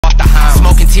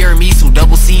smoking tiramisu,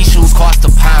 double C shoes cost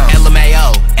a pound.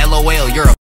 LMAO, LOL, you're a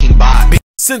f***ing bot.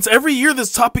 Since every year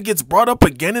this topic gets brought up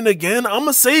again and again,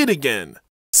 I'ma say it again.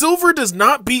 Silver does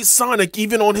not beat Sonic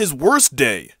even on his worst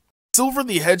day. Silver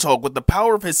the Hedgehog, with the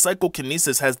power of his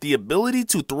psychokinesis, has the ability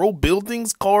to throw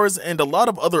buildings, cars, and a lot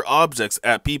of other objects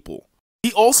at people.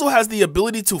 He also has the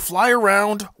ability to fly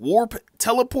around, warp,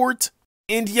 teleport,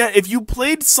 and yet if you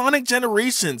played Sonic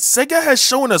Generations, Sega has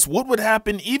shown us what would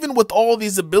happen even with all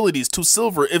these abilities to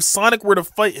Silver if Sonic were to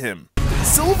fight him.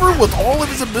 Silver, with all of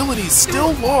his abilities,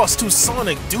 still lost to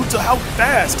Sonic due to how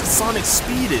fast Sonic's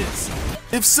speed is.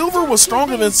 If Silver was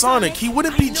stronger than Sonic, he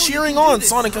wouldn't be cheering on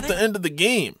Sonic at the end of the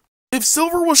game. If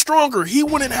Silver was stronger, he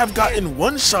wouldn't have gotten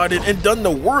one-shotted and done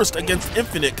the worst against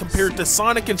Infinite compared to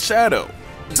Sonic and Shadow.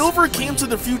 Silver came to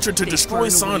the future to destroy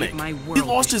Sonic. He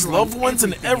lost his loved ones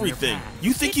and everything.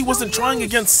 You think he wasn't trying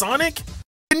against Sonic?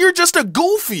 Then you're just a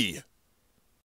goofy!